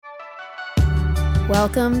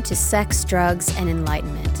Welcome to Sex, Drugs, and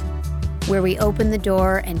Enlightenment, where we open the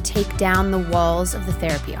door and take down the walls of the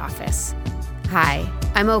therapy office. Hi,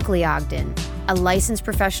 I'm Oakley Ogden, a licensed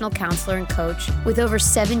professional counselor and coach with over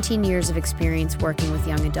 17 years of experience working with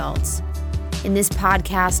young adults. In this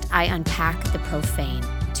podcast, I unpack the profane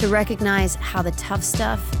to recognize how the tough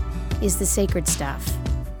stuff is the sacred stuff.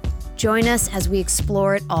 Join us as we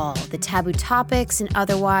explore it all, the taboo topics and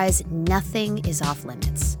otherwise, nothing is off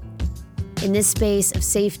limits. In this space of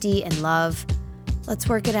safety and love, let's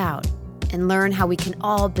work it out and learn how we can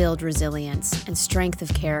all build resilience and strength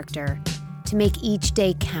of character to make each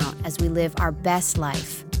day count as we live our best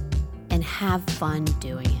life and have fun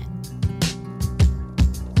doing it.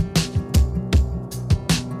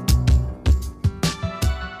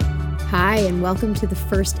 Hi, and welcome to the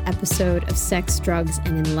first episode of Sex, Drugs,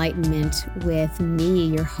 and Enlightenment with me,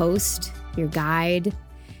 your host, your guide,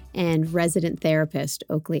 and resident therapist,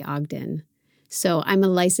 Oakley Ogden. So I'm a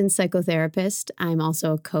licensed psychotherapist. I'm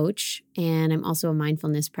also a coach, and I'm also a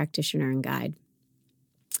mindfulness practitioner and guide.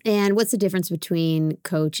 And what's the difference between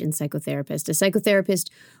coach and psychotherapist? A psychotherapist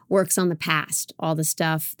works on the past, all the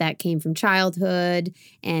stuff that came from childhood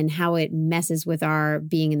and how it messes with our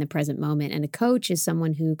being in the present moment. And a coach is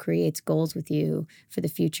someone who creates goals with you for the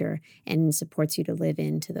future and supports you to live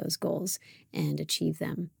into those goals and achieve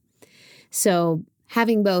them. So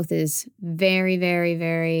having both is very, very,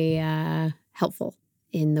 very helpful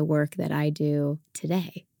in the work that I do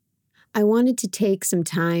today. I wanted to take some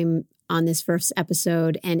time on this first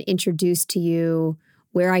episode and introduce to you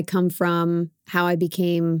where I come from, how I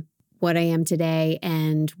became what I am today,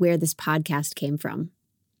 and where this podcast came from.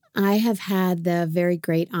 I have had the very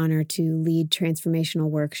great honor to lead transformational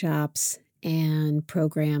workshops and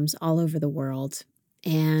programs all over the world,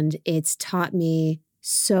 and it's taught me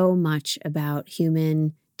so much about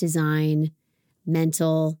human design,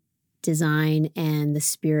 mental design, and the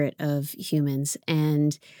spirit of humans.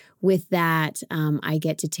 And with that, I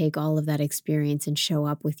get to take all of that experience and show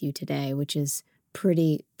up with you today, which is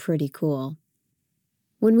pretty cool.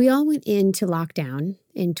 When we all went into lockdown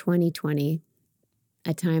in 2020,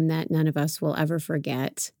 a time that none of us will ever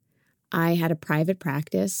forget, I had a private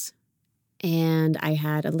practice and I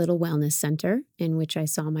had a little wellness center in which I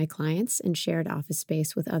saw my clients and shared office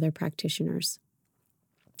space with other practitioners.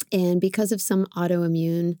 And because of some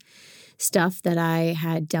autoimmune stuff that I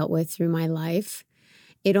had dealt with through my life,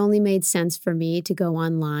 it only made sense for me to go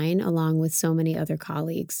online along with so many other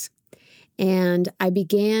colleagues. And I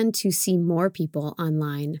began to see more people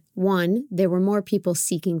online. One, there were more people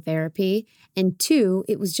seeking therapy. And two,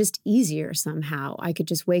 it was just easier somehow. I could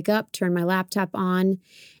just wake up, turn my laptop on,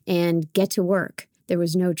 and get to work. There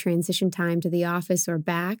was no transition time to the office or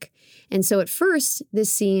back. And so at first,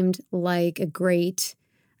 this seemed like a great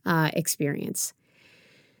experience.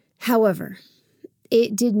 However,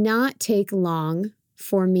 it did not take long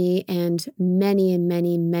for me and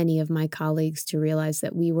many of my colleagues to realize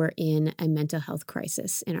that we were in a mental health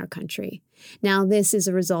crisis in our country. Now, this is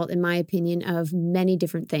a result, in my opinion, of many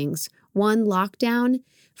different things. One, lockdown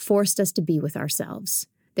forced us to be with ourselves.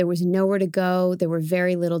 There was nowhere to go. There were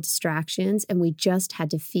very little distractions, and we just had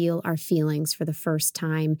to feel our feelings for the first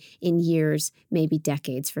time in years, maybe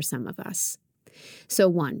decades for some of us. So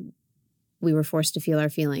one, we were forced to feel our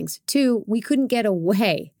feelings. Two, we couldn't get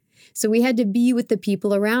away. So we had to be with the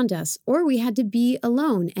people around us, or we had to be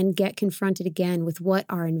alone and get confronted again with what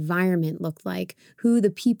our environment looked like, who the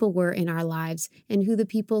people were in our lives, and who the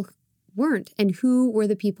people weren't, and who were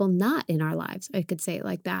the people not in our lives. I could say it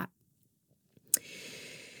like that.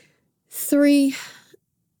 Three,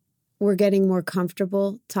 we're getting more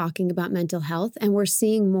comfortable talking about mental health, and we're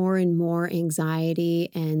seeing more and more anxiety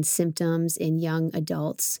and symptoms in young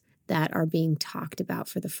adults that are being talked about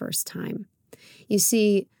for the first time. You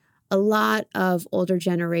see, a lot of older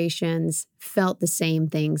generations felt the same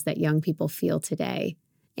things that young people feel today,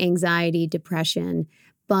 anxiety, depression,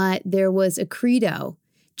 but there was a credo,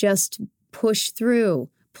 just push through,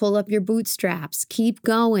 pull up your bootstraps, keep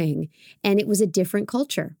going, and it was a different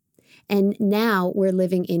culture. And now we're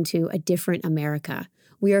living into a different America.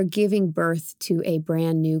 We are giving birth to a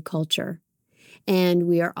brand new culture, and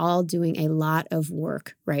we are all doing a lot of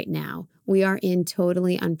work right now. We are in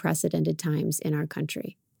totally unprecedented times in our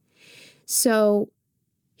country. So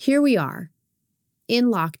here we are in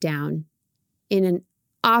lockdown, in an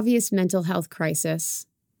obvious mental health crisis,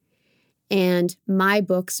 and my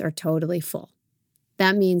books are totally full.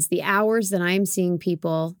 That means the hours that I am seeing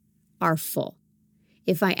people are full.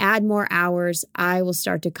 If I add more hours, I will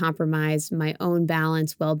start to compromise my own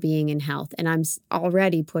balance, well-being, and health, and I'm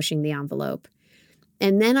already pushing the envelope.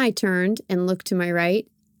 And then I turned and looked to my right,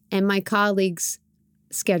 and my colleagues'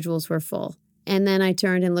 schedules were full. And then I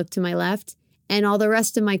turned and looked to my left, and all the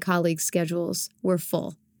rest of my colleagues' schedules were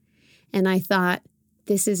full. And I thought,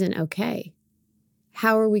 this isn't okay.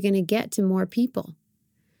 How are we going to get to more people?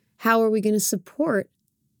 How are we going to support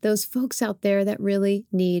those folks out there that really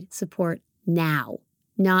need support now,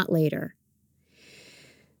 not later?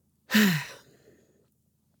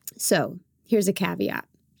 So here's a caveat.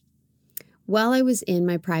 While I was in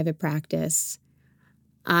my private practice,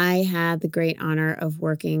 I had the great honor of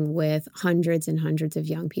working with hundreds and hundreds of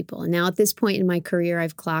young people. And now at this point in my career,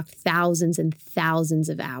 I've clocked thousands and thousands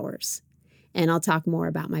of hours. And I'll talk more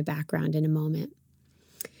about my background in a moment.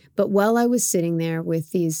 But while I was sitting there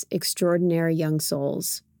with these extraordinary young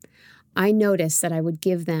souls, I noticed that I would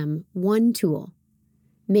give them one tool,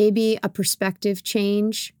 maybe a perspective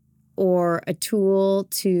change or a tool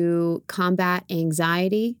to combat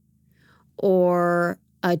anxiety or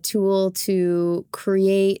a tool to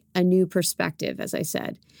create a new perspective, as I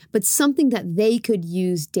said, but something that they could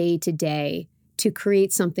use day to day to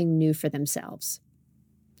create something new for themselves.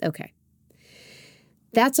 Okay.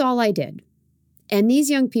 That's all I did. And these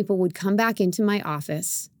young people would come back into my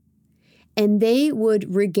office and they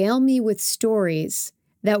would regale me with stories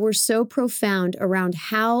that were so profound around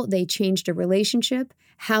how they changed a relationship,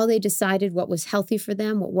 how they decided what was healthy for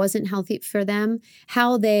them, what wasn't healthy for them,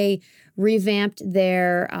 how they revamped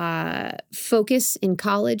their focus in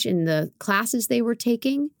college in the classes they were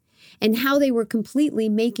taking, and how they were completely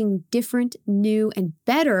making different, new, and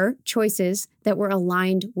better choices that were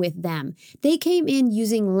aligned with them. They came in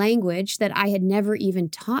using language that I had never even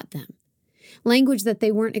taught them, language that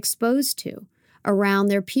they weren't exposed to around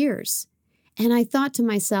their peers. And I thought to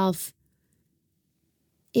myself,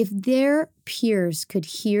 if their peers could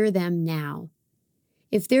hear them now,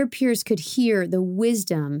 if their peers could hear the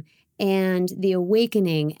wisdom and the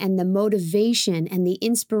awakening and the motivation and the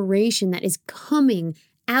inspiration that is coming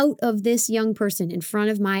out of this young person in front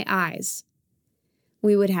of my eyes,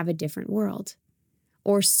 we would have a different world.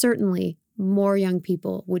 Or certainly more young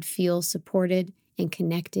people would feel supported and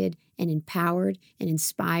connected and empowered and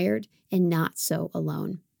inspired and not so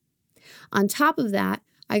alone. On top of that,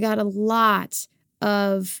 I got a lot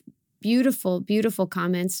of beautiful, beautiful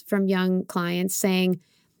comments from young clients saying,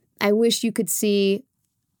 I wish you could see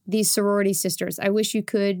these sorority sisters. I wish you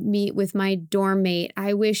could meet with my dorm mate.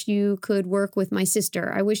 I wish you could work with my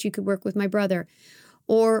sister. I wish you could work with my brother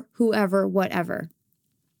or whoever, whatever.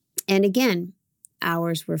 And again,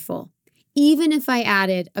 hours were full. Even if I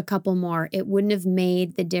added a couple more, it wouldn't have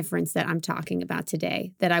made the difference that I'm talking about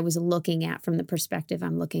today, that I was looking at from the perspective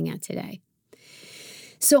I'm looking at today.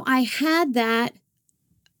 So I had that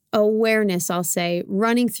awareness, I'll say,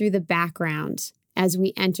 running through the background as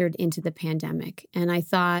we entered into the pandemic. And I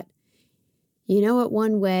thought, you know what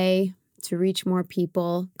one way to reach more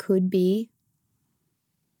people could be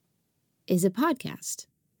is a podcast.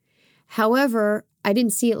 However, I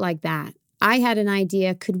didn't see it like that. I had an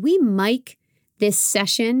idea. Could we mic this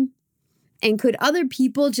session? And could other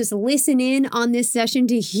people just listen in on this session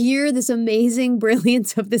to hear this amazing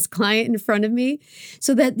brilliance of this client in front of me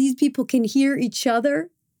so that these people can hear each other?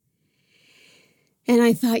 And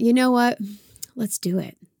I thought, you know what? Let's do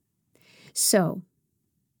it. So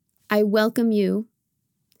I welcome you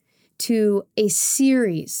to a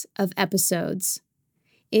series of episodes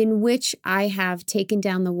in which I have taken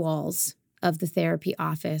down the walls of the therapy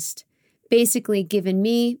office, basically given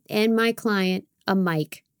me and my client a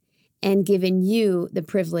mic and given you the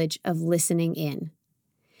privilege of listening in.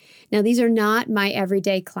 Now, these are not my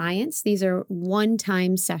everyday clients. These are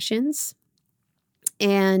one-time sessions.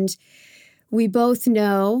 And we both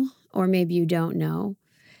know, or maybe you don't know,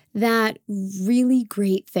 that really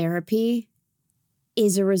great therapy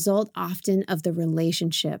is a result often of the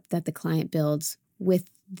relationship that the client builds with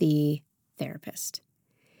the therapist.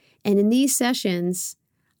 And in these sessions,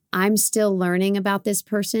 I'm still learning about this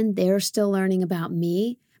person. They're still learning about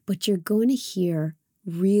me, but you're going to hear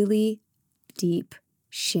really deep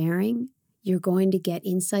sharing. You're going to get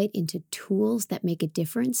insight into tools that make a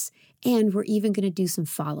difference. And we're even going to do some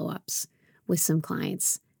follow-ups with some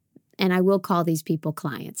clients. And I will call these people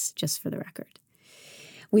clients, just for the record.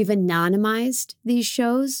 We've anonymized these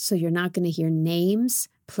shows, so you're not going to hear names,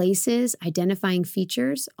 places, identifying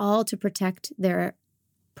features, all to protect their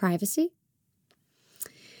privacy.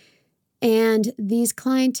 And these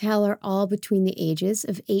clientele are all between the ages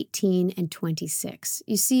of 18 and 26.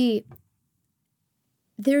 You see,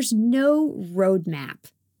 there's no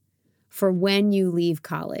roadmap for when you leave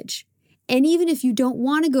college. And even if you don't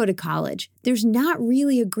want to go to college, there's not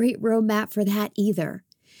really a great roadmap for that either.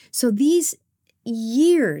 So these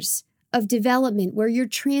years of development where you're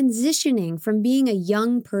transitioning from being a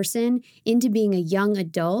young person into being a young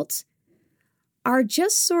adult are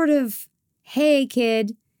just sort of, hey,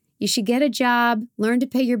 kid, you should get a job, learn to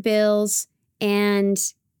pay your bills, and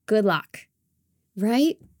good luck,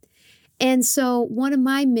 right? And so one of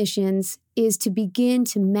my missions is to begin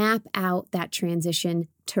to map out that transition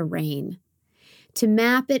terrain, to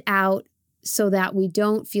map it out so that we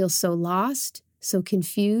don't feel so lost, so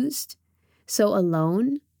confused, so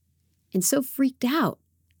alone, and so freaked out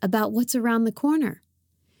about what's around the corner.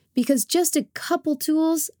 Because just a couple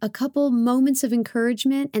tools, a couple moments of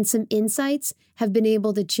encouragement, and some insights have been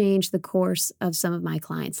able to change the course of some of my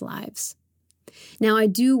clients' lives. Now, I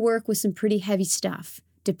do work with some pretty heavy stuff: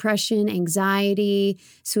 depression, anxiety,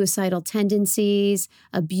 suicidal tendencies,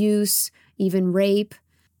 abuse, even rape,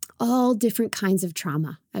 all different kinds of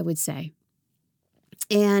trauma, I would say.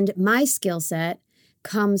 And my skill set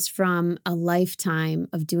comes from a lifetime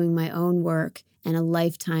of doing my own work and a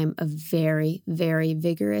lifetime of very, very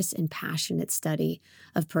vigorous and passionate study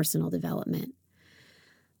of personal development.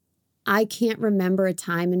 I can't remember a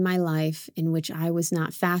time in my life in which I was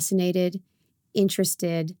not fascinated,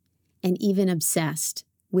 interested, and even obsessed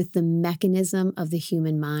with the mechanism of the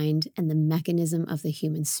human mind and the mechanism of the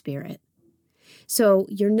human spirit. So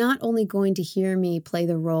you're not only going to hear me play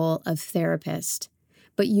the role of therapist,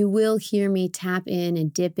 but you will hear me tap in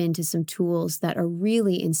and dip into some tools that are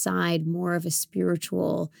really inside more of a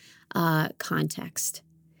spiritual context.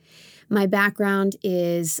 My background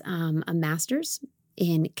is a master's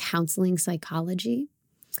in counseling psychology.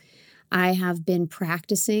 I have been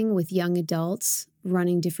practicing with young adults,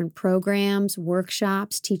 running different programs,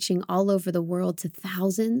 workshops, teaching all over the world to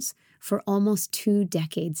thousands for almost 2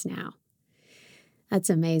 decades now. That's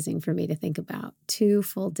amazing for me to think about. 2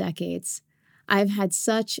 full decades. I've had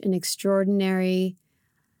such an extraordinary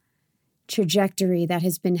trajectory that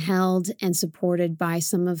has been held and supported by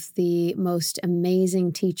some of the most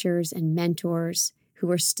amazing teachers and mentors who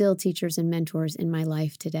are still teachers and mentors in my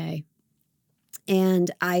life today. And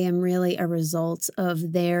I am really a result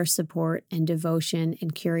of their support and devotion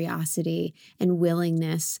and curiosity and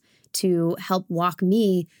willingness to help walk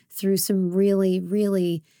me through some really,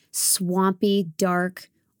 really swampy, dark,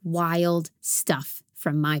 wild stuff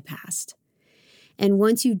from my past. And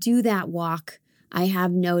once you do that walk, I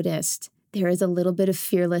have noticed there is a little bit of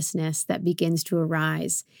fearlessness that begins to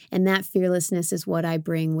arise. And that fearlessness is what I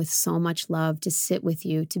bring with so much love to sit with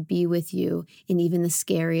you, to be with you in even the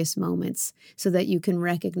scariest moments, so that you can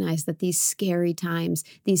recognize that these scary times,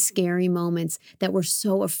 these scary moments that we're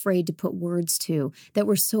so afraid to put words to, that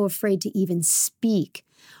we're so afraid to even speak,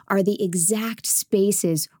 are the exact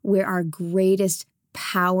spaces where our greatest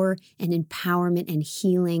power and empowerment and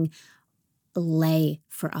healing lay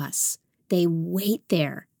for us. They wait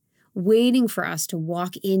there, waiting for us to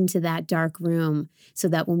walk into that dark room so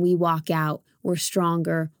that when we walk out, we're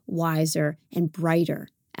stronger, wiser, and brighter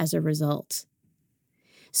as a result.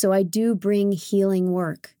 So I do bring healing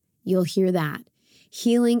work. You'll hear that.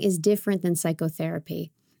 Healing is different than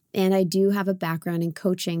psychotherapy. And I do have a background in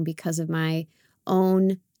coaching because of my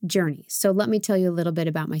own journey. So let me tell you a little bit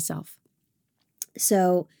about myself.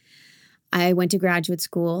 So I went to graduate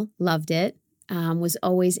school, loved it. Was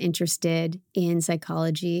always interested in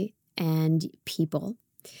psychology and people.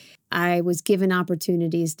 I was given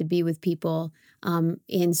opportunities to be with people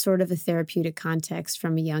in sort of a therapeutic context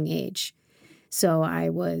from a young age. So I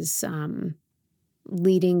was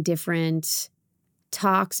leading different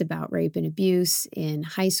talks about rape and abuse in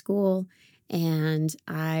high school, and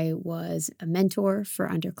I was a mentor for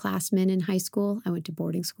underclassmen in high school. I went to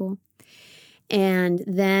boarding school. And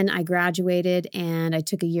then I graduated and I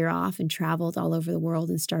took a year off and traveled all over the world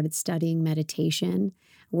and started studying meditation,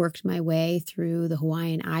 worked my way through the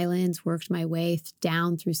Hawaiian Islands, worked my way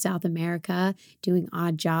down through South America, doing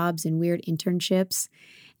odd jobs and weird internships,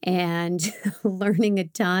 and learning a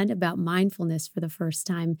ton about mindfulness for the first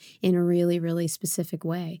time in a really, really specific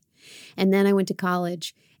way. And then I went to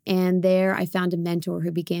college, and there I found a mentor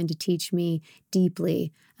who began to teach me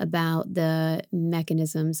deeply about the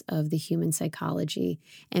mechanisms of the human psychology.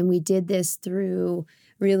 And we did this through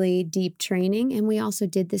really deep training, and we also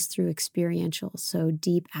did this through experiential, so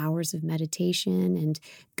deep hours of meditation and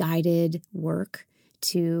guided work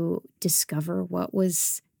to discover what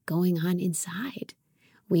was going on inside.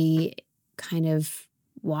 We kind of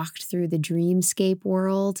walked through the dreamscape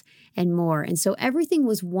world and more. And so everything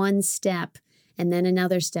was one step and then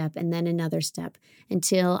another step and then another step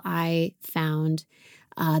until I found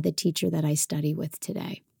the teacher that I study with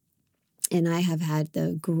today. And I have had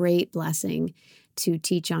the great blessing to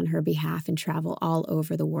teach on her behalf and travel all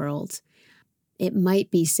over the world. it might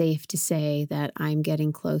be safe to say that I'm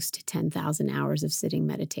getting close to 10,000 hours of sitting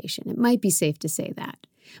meditation. It might be safe to say that.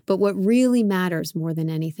 But what really matters more than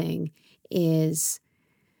anything is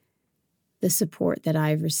the support that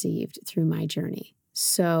I've received through my journey.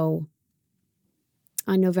 So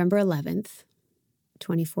on November 11th,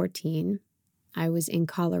 2014, I was in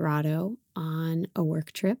Colorado on a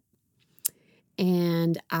work trip,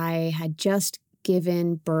 and I had just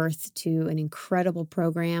given birth to an incredible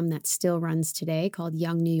program that still runs today called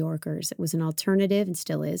Young New Yorkers. It was an alternative, and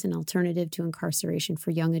still is, an alternative to incarceration for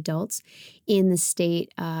young adults in the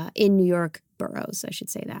state, in New York boroughs, I should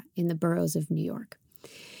say that, in the boroughs of New York.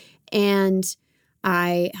 And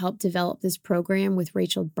I helped develop this program with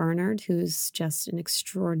Rachel Bernard, who's just an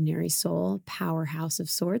extraordinary soul, powerhouse of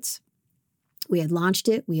sorts. We had launched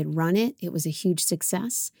it, we had run it, it was a huge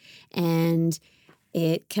success, and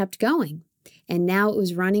it kept going. And now it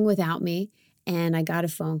was running without me, and I got a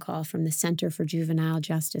phone call from the Center for Juvenile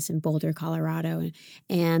Justice in Boulder, Colorado,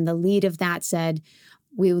 and the lead of that said,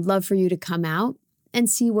 "We would love for you to come out and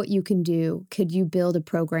see what you can do. Could you build a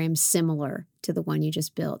program similar to the one you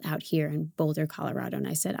just built out here in Boulder, Colorado?" And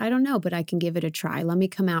I said, "I don't know, but I can give it a try. Let me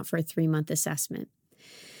come out for a 3-month assessment."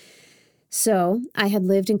 So I had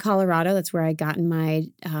lived in Colorado. That's where I gotten my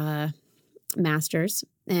master's.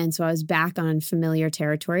 And so I was back on familiar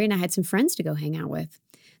territory, and I had some friends to go hang out with.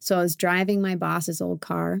 So I was driving my boss's old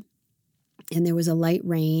car, and there was a light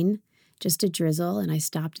rain, just a drizzle, and I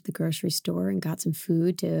stopped at the grocery store and got some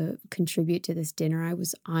food to contribute to this dinner. I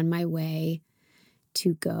was on my way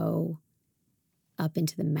to go up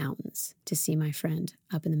into the mountains to see my friend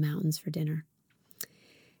up in the mountains for dinner.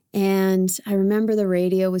 And I remember the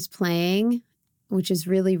radio was playing, which is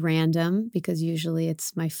really random because usually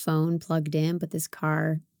it's my phone plugged in, but this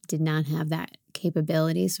car did not have that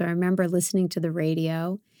capability. So I remember listening to the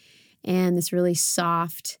radio and this really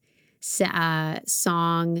soft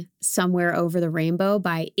song, Somewhere Over the Rainbow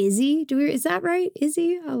by Izzy. Is that right?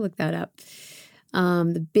 Izzy? I'll look that up.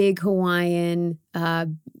 The big Hawaiian,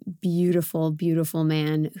 beautiful, beautiful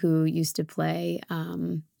man who used to play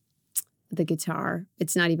the guitar.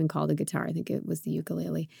 It's not even called a guitar. I think it was the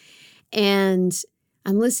ukulele. And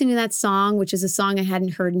I'm listening to that song, which is a song I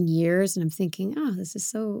hadn't heard in years. And I'm thinking, oh, this is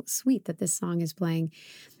so sweet that this song is playing.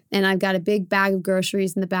 And I've got a big bag of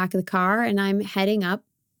groceries in the back of the car, and I'm heading up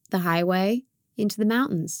the highway into the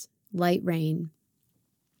mountains. Light rain.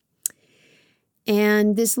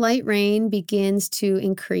 And this light rain begins to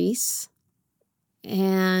increase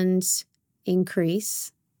and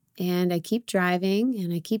increase. And I keep driving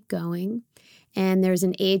and I keep going. And there's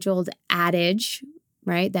an age-old adage,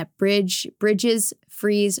 right? That bridges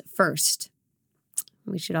freeze first.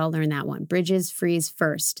 We should all learn that one. Bridges freeze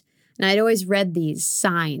first. And I'd always read these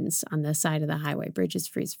signs on the side of the highway. Bridges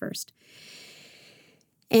freeze first.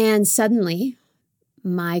 And suddenly,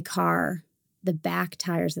 my car, the back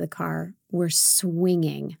tires of the car, were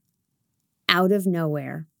swinging out of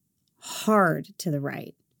nowhere, hard to the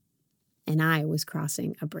right. And I was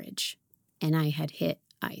crossing a bridge. And I had hit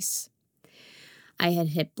ice. I had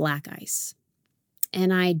hit black ice.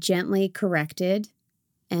 And I gently corrected,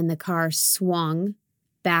 and the car swung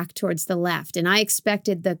back towards the left. And I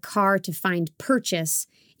expected the car to find purchase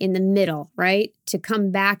in the middle, right? To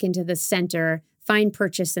come back into the center, find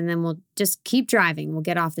purchase, and then we'll just keep driving. We'll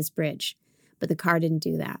get off this bridge. But the car didn't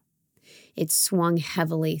do that. It swung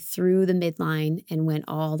heavily through the midline and went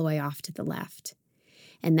all the way off to the left.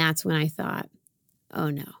 And that's when I thought,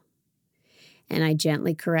 oh no. And I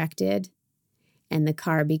gently corrected, and the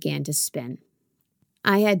car began to spin.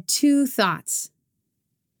 I had two thoughts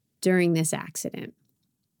during this accident.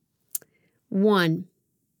 One,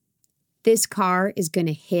 this car is going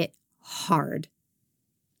to hit hard.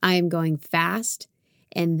 I am going fast,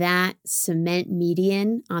 and that cement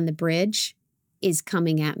median on the bridge is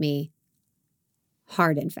coming at me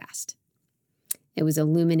hard and fast. It was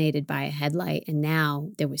illuminated by a headlight, and now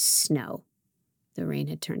there was snow. The rain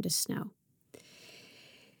had turned to snow.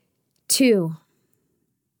 Two,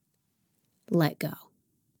 let go.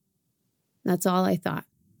 That's all I thought.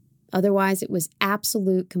 Otherwise, it was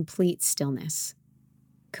absolute, complete stillness,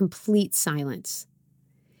 complete silence.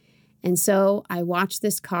 And so I watched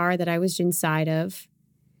this car that I was inside of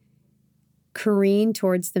careen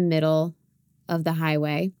towards the middle of the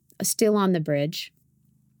highway, still on the bridge.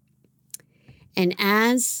 And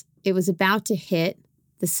as it was about to hit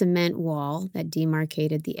the cement wall that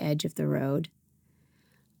demarcated the edge of the road,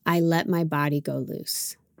 I let my body go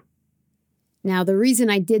loose. Now, the reason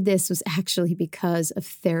I did this was actually because of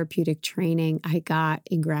therapeutic training I got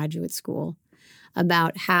in graduate school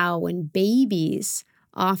about how when babies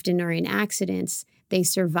often are in accidents, They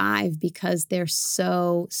survive because they're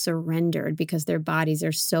so surrendered, because their bodies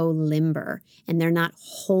are so limber and they're not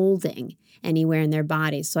holding anywhere in their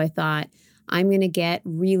bodies. So I thought, I'm going to get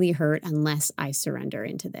really hurt unless I surrender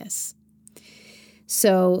into this.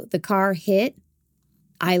 So the car hit.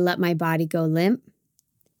 I let my body go limp.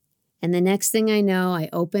 And the next thing I know, I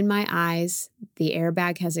open my eyes. The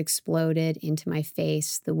airbag has exploded into my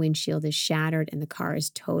face. The windshield is shattered and the car is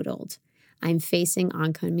totaled. I'm facing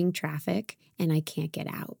oncoming traffic and I can't get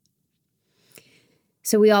out.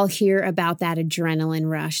 So we all hear about that adrenaline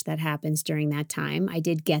rush that happens during that time. I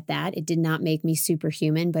did get that. It did not make me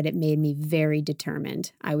superhuman, but it made me very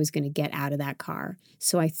determined. I was going to get out of that car.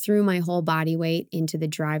 So I threw my whole body weight into the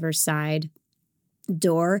driver's side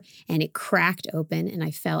door and it cracked open and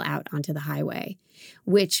I fell out onto the highway,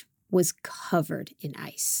 which was covered in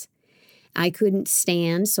ice. I couldn't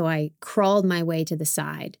stand, so I crawled my way to the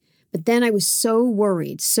side. But then I was so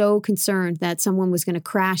worried, so concerned that someone was going to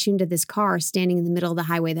crash into this car standing in the middle of the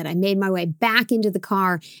highway that I made my way back into the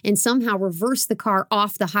car and somehow reversed the car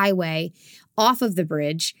off the highway, off of the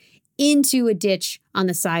bridge, into a ditch on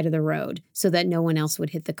the side of the road so that no one else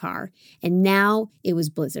would hit the car. And now it was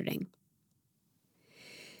blizzarding.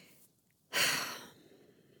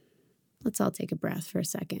 Let's all take a breath for a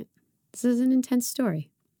second. This is an intense story.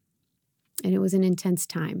 And it was an intense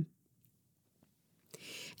time.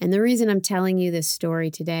 And the reason I'm telling you this story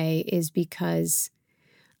today is because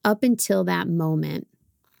up until that moment,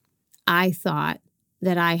 I thought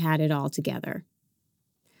that I had it all together.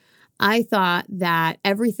 I thought that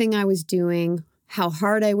everything I was doing, how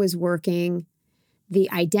hard I was working, the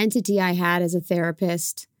identity I had as a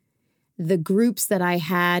therapist, the groups that I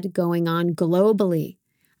had going on globally.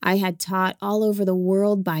 I had taught all over the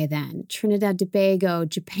world by then, Trinidad, Tobago,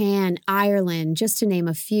 Japan, Ireland, just to name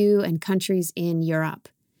a few, and countries in Europe.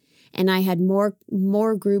 And I had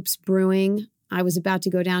more groups brewing. I was about to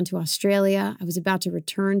go down to Australia. I was about to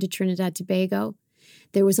return to Trinidad, Tobago.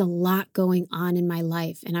 There was a lot going on in my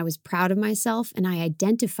life, and I was proud of myself, and I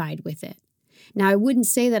identified with it. Now, I wouldn't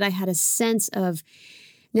say that I had a sense of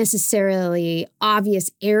necessarily obvious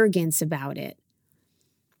arrogance about it,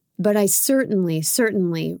 but I certainly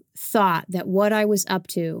thought that what I was up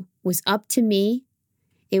to was up to me.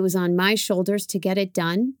 It was on my shoulders to get it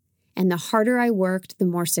done. And the harder I worked, the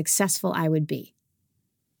more successful I would be.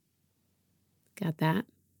 Got that?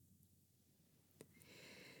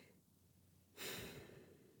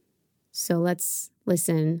 So let's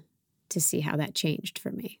listen to see how that changed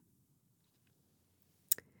for me.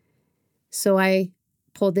 So I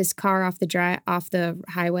pulled this car off the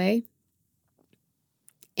highway,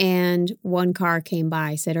 and one car came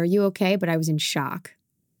by, said, "Are you okay?" But I was in shock.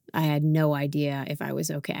 I had no idea if I was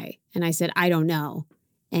okay. And I said, "I don't know."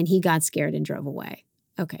 And he got scared and drove away.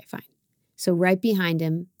 Okay, fine. So right behind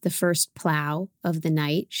him, the first plow of the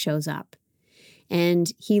night shows up.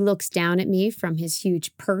 And he looks down at me from his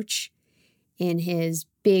huge perch in his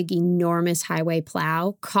big, enormous highway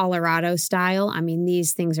plow, Colorado style. I mean,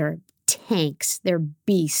 these things are tanks. They're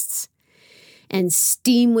beasts. And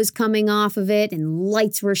steam was coming off of it and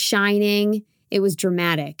lights were shining. It was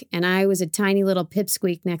dramatic. And I was a tiny little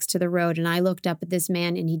pipsqueak next to the road. And I looked up at this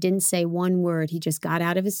man and he didn't say one word. He just got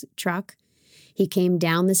out of his truck. He came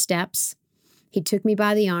down the steps. He took me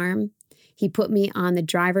by the arm. He put me on the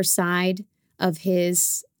driver's side of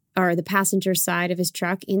the passenger side of his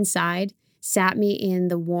truck inside, sat me in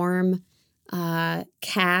the warm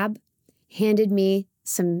cab, handed me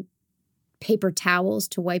some paper towels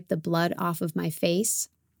to wipe the blood off of my face.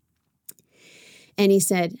 And he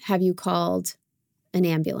said, "Have you called an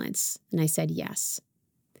ambulance?" And I said, "Yes."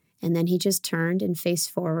 And then he just turned and faced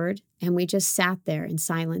forward, and we just sat there in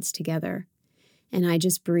silence together. And I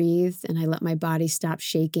just breathed, and I let my body stop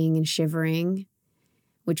shaking and shivering,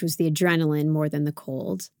 which was the adrenaline more than the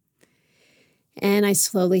cold. And I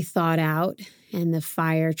slowly thawed out, and the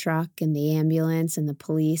fire truck and the ambulance and the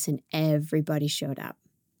police and everybody showed up.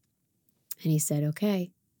 And he said,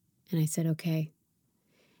 "Okay." And I said, "Okay."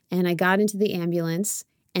 And I got into the ambulance,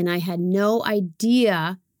 and I had no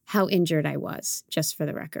idea how injured I was, just for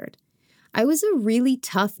the record. I was a really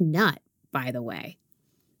tough nut, by the way.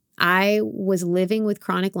 I was living with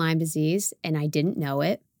chronic Lyme disease, and I didn't know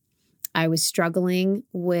it. I was struggling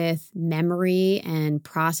with memory and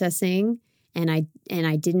processing, and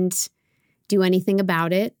I didn't do anything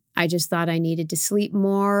about it. I just thought I needed to sleep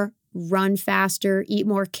more, run faster, eat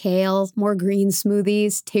more kale, more green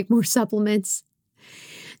smoothies, take more supplements.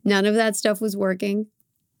 None of that stuff was working.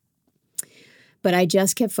 But I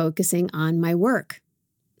just kept focusing on my work.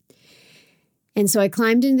 And so I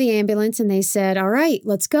climbed into the ambulance and they said, "All right,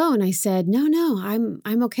 let's go." And I said, No,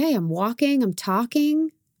 I'm okay. I'm walking, I'm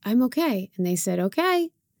talking. I'm okay. And they said, okay.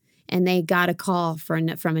 And they got a call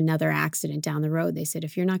from another accident down the road. They said,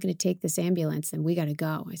 if you're not going to take this ambulance, then we got to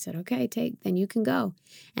go. I said, okay, then you can go.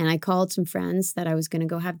 And I called some friends that I was going to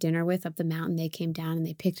go have dinner with up the mountain. They came down and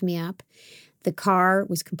they picked me up. The car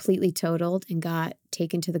was completely totaled and got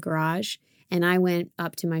taken to the garage. And I went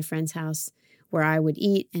up to my friend's house where I would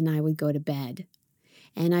eat and I would go to bed.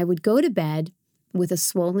 And I would go to bed with a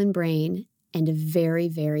swollen brain and a very,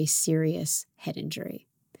 very serious head injury.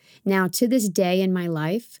 Now, to this day in my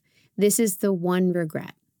life, this is the one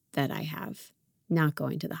regret that I have, not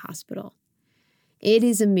going to the hospital. It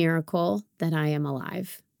is a miracle that I am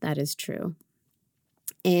alive. That is true.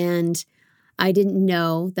 And I didn't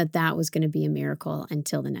know that that was going to be a miracle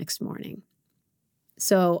until the next morning.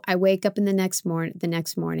 So I wake up in the next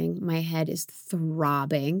morning, my head is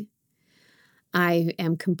throbbing. I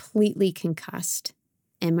am completely concussed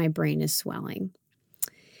and my brain is swelling.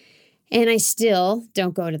 And I still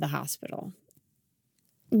don't go to the hospital.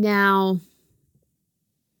 Now,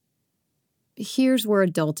 here's where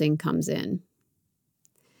adulting comes in.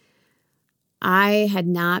 I had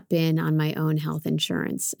not been on my own health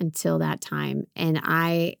insurance until that time, and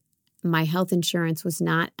my health insurance was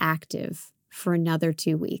not active for another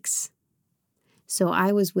 2 weeks. So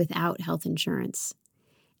I was without health insurance,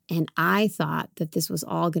 and I thought that this was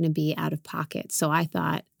all going to be out of pocket. So I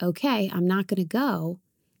thought, okay, I'm not going to go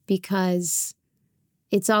because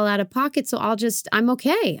it's all out of pocket, so I'm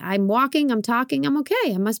okay. I'm walking, I'm talking, I'm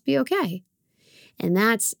okay. I must be okay. And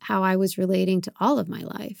that's how I was relating to all of my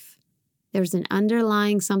life. There's an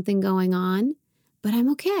underlying something going on, but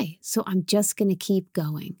I'm okay. So I'm just going to keep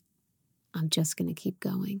going. I'm just going to keep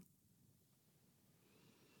going.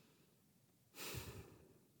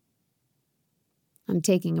 I'm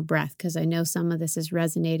taking a breath because I know some of this is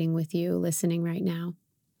resonating with you listening right now.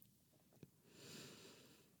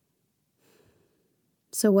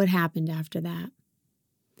 So what happened after that?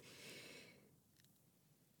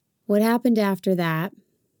 What happened after that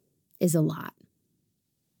is a lot.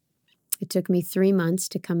 It took me 3 months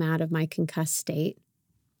to come out of my concussed state.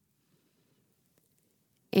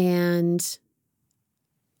 And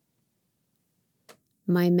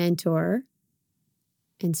my mentor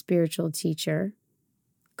and spiritual teacher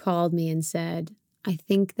called me and said, I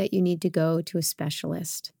think that you need to go to a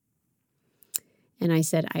specialist. And I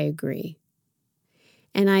said, I agree.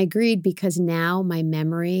 And I agreed because now my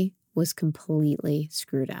memory was completely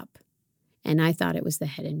screwed up. And I thought it was the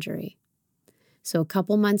head injury. So a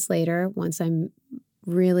couple months later, once I'm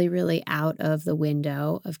really, really out of the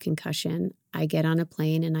window of concussion, I get on a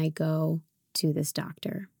plane and I go to this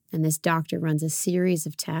doctor. And this doctor runs a series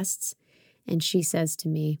of tests. And she says to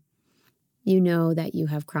me, you know that you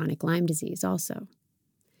have chronic Lyme disease also.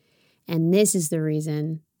 And this is the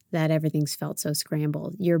reason that everything's felt so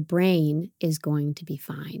scrambled. Your brain is going to be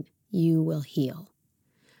fine. You will heal.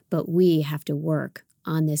 But we have to work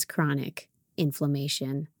on this chronic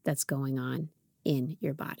inflammation that's going on in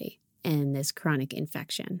your body and this chronic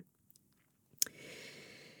infection.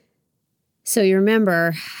 So you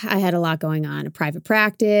remember, I had a lot going on, a private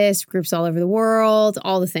practice, groups all over the world,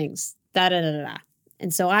 all the things,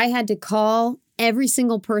 And so I had to call every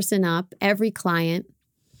single person up, every client,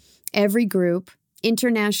 every group,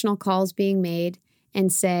 international calls being made,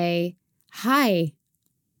 and say, hi,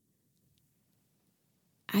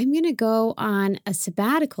 I'm going to go on a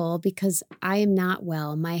sabbatical because I am not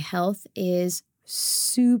well. My health is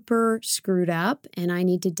super screwed up and I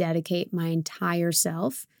need to dedicate my entire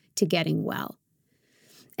self to getting well.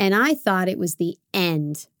 And I thought it was the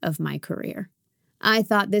end of my career. I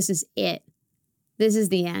thought this is it. This is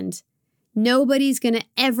the end. Nobody's going to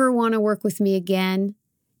ever want to work with me again.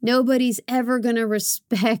 Nobody's ever going to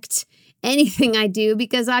respect anything I do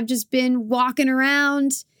because I've just been walking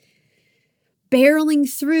around barreling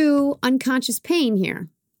through unconscious pain here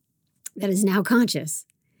that is now conscious.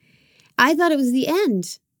 I thought it was the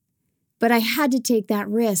end, but I had to take that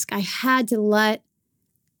risk. I had to let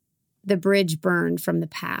the bridge burn from the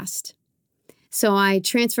past. So I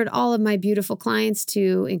transferred all of my beautiful clients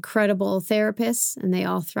to incredible therapists, and they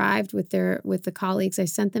all thrived with the colleagues I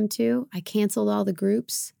sent them to. I canceled all the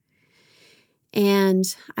groups, and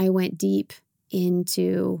I went deep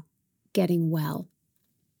into getting well.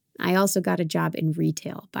 I also got a job in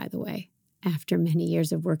retail, by the way, after many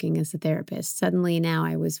years of working as a therapist. Suddenly now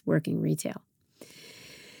I was working retail.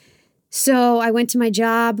 So I went to my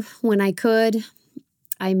job when I could.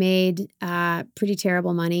 I made pretty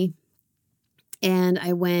terrible money. And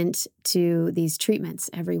I went to these treatments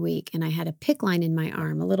every week, and I had a PICC line in my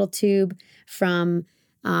arm, a little tube from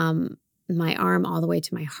my arm all the way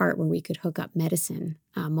to my heart where we could hook up medicine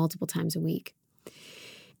multiple times a week.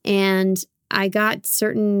 And I got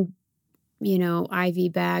certain,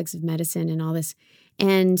 IV bags of medicine and all this.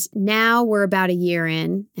 And now we're about a year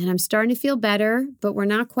in and I'm starting to feel better, but we're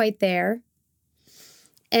not quite there.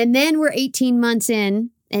 And then we're 18 months in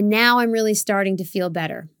and now I'm really starting to feel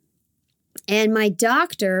better. And my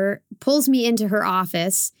doctor pulls me into her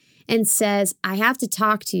office and says, I have to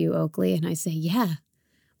talk to you, Oakley. And I say, yeah,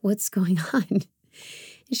 what's going on? And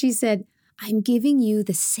she said, I'm giving you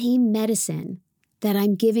the same medicine that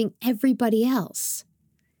I'm giving everybody else.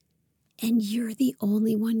 And you're the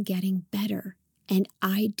only one getting better. And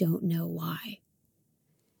I don't know why.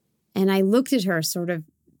 And I looked at her sort of,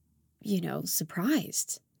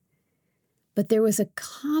 surprised. But there was a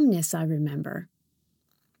calmness, I remember.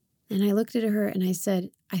 And I looked at her and I said,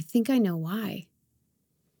 I think I know why.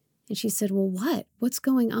 And she said, well, what? What's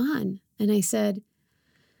going on? And I said,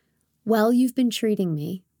 well, you've been treating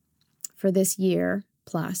me for this year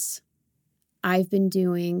plus. I've been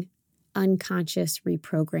doing unconscious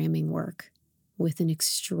reprogramming work with an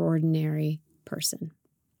extraordinary person.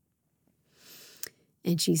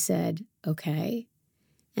 And she said, okay.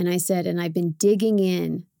 And I said, and I've been digging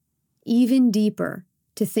in even deeper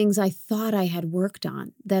to things I thought I had worked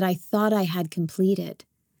on, that I thought I had completed,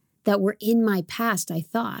 that were in my past, I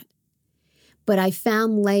thought. But I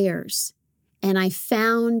found layers and I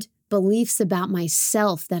found beliefs about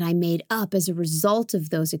myself that I made up as a result of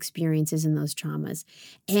those experiences and those traumas.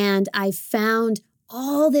 And I found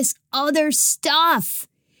all this other stuff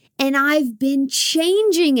and I've been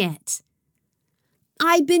changing it.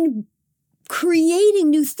 I've been creating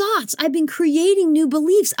new thoughts. I've been creating new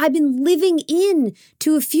beliefs. I've been living in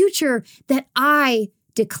to a future that I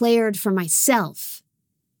declared for myself.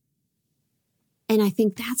 And I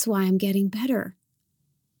think that's why I'm getting better.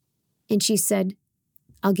 And she said,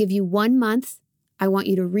 I'll give you 1 month. I want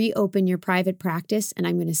you to reopen your private practice and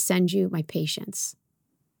I'm going to send you my patients.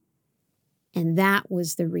 And that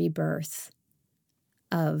was the rebirth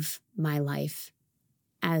of my life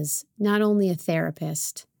as not only a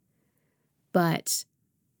therapist, but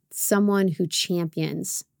someone who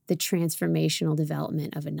champions the transformational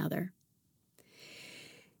development of another.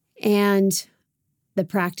 And the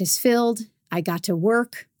practice filled, I got to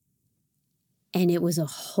work, and it was a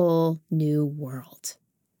whole new world.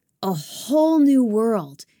 A whole new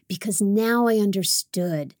world, because now I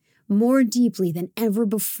understood more deeply than ever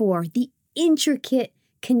before the intricate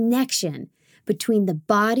connection between the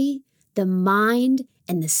body, the mind,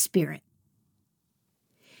 and the spirit.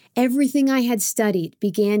 Everything I had studied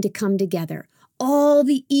began to come together. All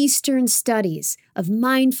the Eastern studies of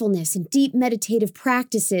mindfulness and deep meditative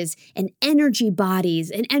practices and energy bodies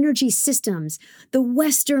and energy systems, the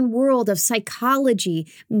Western world of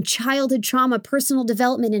psychology and childhood trauma, personal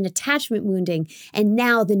development and attachment wounding, and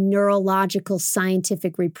now the neurological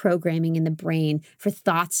scientific reprogramming in the brain for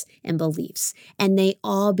thoughts and beliefs. And they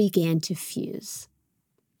all began to fuse.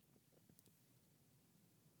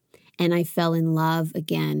 And I fell in love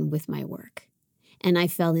again with my work. And I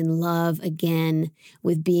fell in love again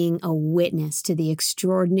with being a witness to the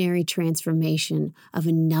extraordinary transformation of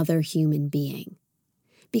another human being.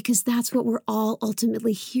 Because that's what we're all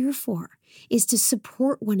ultimately here for, is to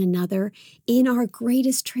support one another in our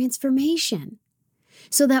greatest transformation.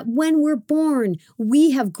 So that when we're born,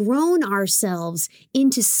 we have grown ourselves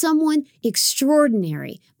into someone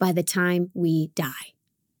extraordinary by the time we die.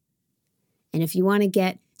 And if you want to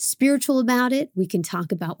get spiritual about it, we can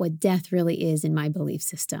talk about what death really is in my belief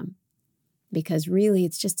system. Because really,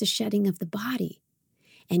 it's just a shedding of the body.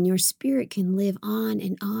 And your spirit can live on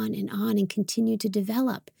and on and on and continue to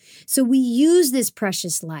develop. So we use this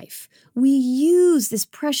precious life. We use this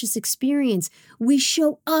precious experience. We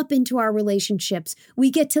show up into our relationships. We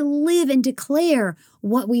get to live and declare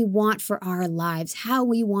what we want for our lives, how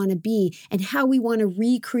we want to be, and how we want to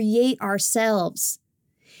recreate ourselves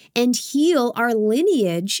and heal our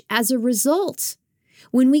lineage as a result.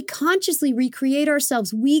 When we consciously recreate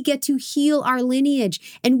ourselves, we get to heal our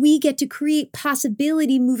lineage and we get to create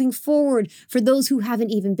possibility moving forward for those who haven't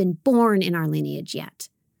even been born in our lineage yet.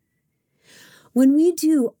 When we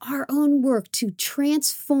do our own work to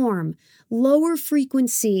transform lower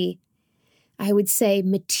frequency, I would say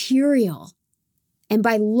material. And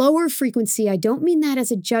by lower frequency, I don't mean that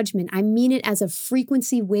as a judgment. I mean it as a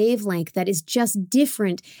frequency wavelength that is just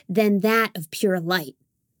different than that of pure light,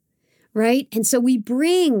 right? And so we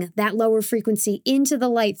bring that lower frequency into the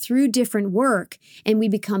light through different work, and we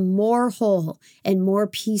become more whole and more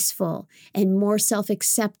peaceful and more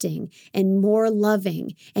self-accepting and more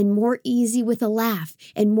loving and more easy with a laugh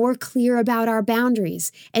and more clear about our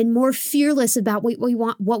boundaries and more fearless about what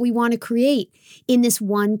we want to create in this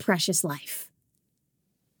one precious life.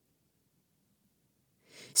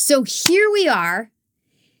 So here we are,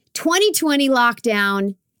 2020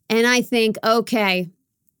 lockdown, and I think, okay,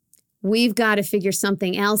 we've got to figure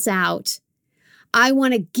something else out. I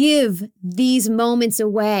want to give these moments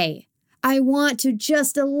away. I want to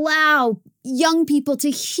just allow young people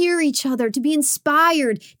to hear each other, to be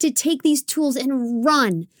inspired, to take these tools and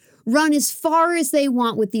run as far as they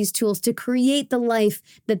want with these tools to create the life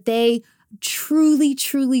that they truly,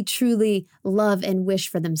 truly, truly love and wish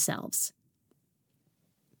for themselves.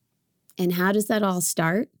 And how does that all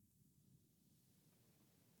start?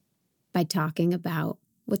 By talking about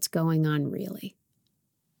what's going on really.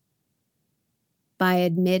 By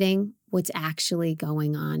admitting what's actually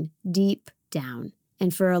going on deep down.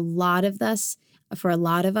 And for a lot of us,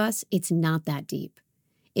 it's not that deep.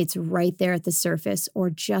 It's right there at the surface or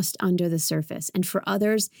just under the surface. And for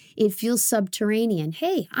others, it feels subterranean.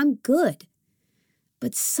 Hey, I'm good.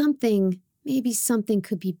 But maybe something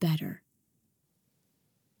could be better.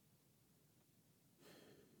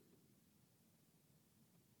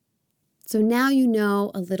 So now you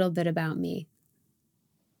know a little bit about me.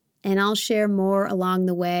 And I'll share more along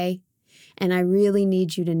the way. And I really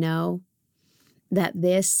need you to know that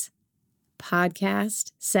this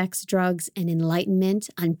podcast, Sex, Drugs, and Enlightenment,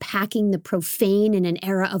 Unpacking the Profane in an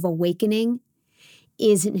Era of Awakening,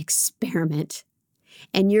 is an experiment.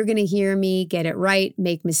 And you're going to hear me get it right,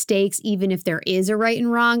 make mistakes, even if there is a right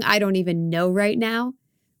and wrong. I don't even know right now.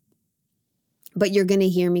 But you're going to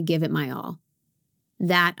hear me give it my all.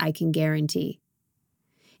 That I can guarantee.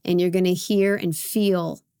 And you're going to hear and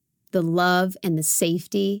feel the love and the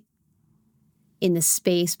safety in the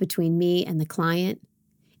space between me and the client.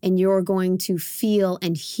 And you're going to feel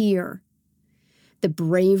and hear the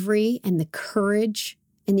bravery and the courage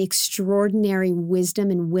and the extraordinary wisdom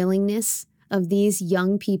and willingness of these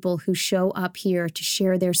young people who show up here to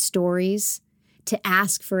share their stories, to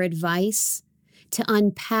ask for advice, to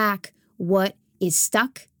unpack what is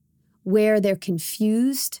stuck, where they're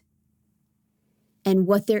confused, and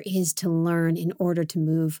what there is to learn in order to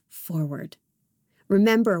move forward.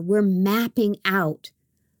 Remember, we're mapping out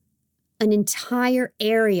an entire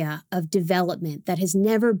area of development that has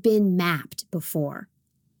never been mapped before.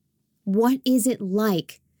 What is it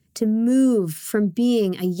like to move from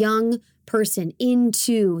being a young person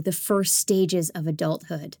into the first stages of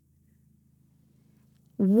adulthood?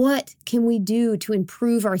 What can we do to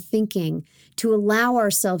improve our thinking, to allow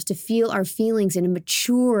ourselves to feel our feelings in a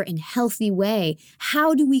mature and healthy way?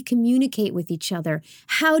 How do we communicate with each other?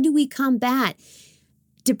 How do we combat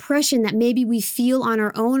depression that maybe we feel on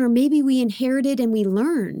our own or maybe we inherited and we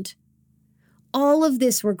learned? All of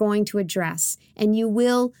this we're going to address, and you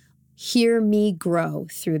will hear me grow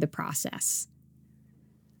through the process.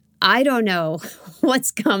 I don't know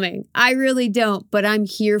what's coming. I really don't, but I'm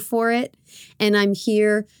here for it. And I'm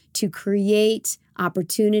here to create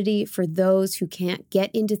opportunity for those who can't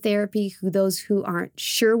get into therapy, those who aren't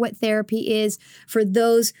sure what therapy is, for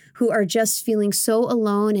those who are just feeling so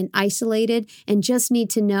alone and isolated and just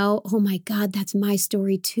need to know, oh my God, that's my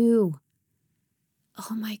story too.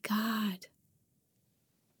 Oh my God.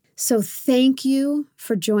 So thank you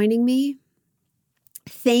for joining me.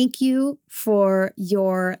 Thank you for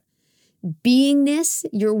your beingness,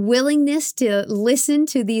 your willingness to listen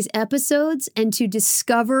to these episodes and to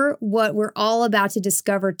discover what we're all about to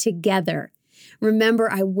discover together.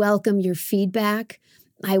 Remember, I welcome your feedback.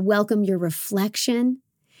 I welcome your reflection.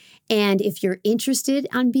 And if you're interested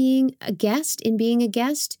in being a guest,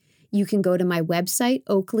 you can go to my website,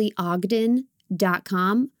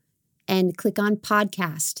 oakleyogden.com, and click on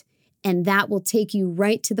podcast. And that will take you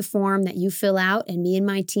right to the form that you fill out, and me and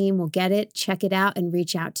my team will get it, check it out, and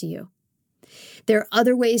reach out to you. There are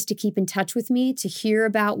other ways to keep in touch with me, to hear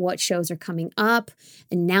about what shows are coming up,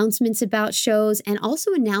 announcements about shows, and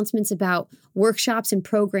also announcements about workshops and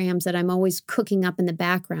programs that I'm always cooking up in the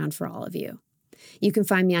background for all of you. You can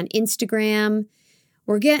find me on Instagram.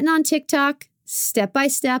 We're getting on TikTok step by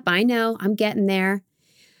step. I know, I'm getting there.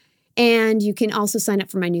 And you can also sign up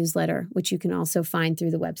for my newsletter, which you can also find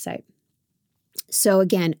through the website. So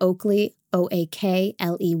again, Oakley, Oakley,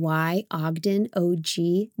 Ogden,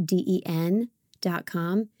 OGDEN.com.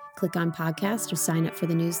 Click on podcast or sign up for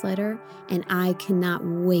the newsletter. And I cannot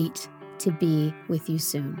wait to be with you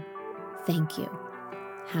soon. Thank you.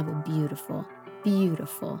 Have a beautiful,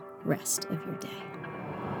 beautiful rest of your day.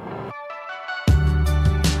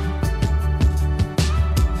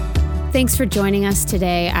 Thanks for joining us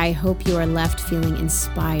today. I hope you are left feeling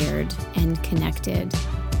inspired and connected.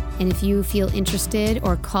 And if you feel interested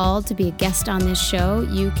or called to be a guest on this show,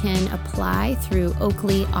 you can apply through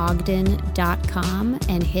oakleyogden.com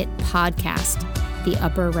and hit podcast, the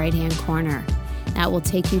upper right-hand corner. That will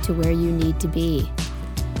take you to where you need to be.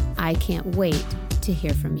 I can't wait to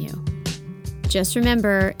hear from you. Just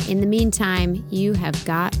remember, in the meantime, you have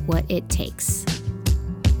got what it takes.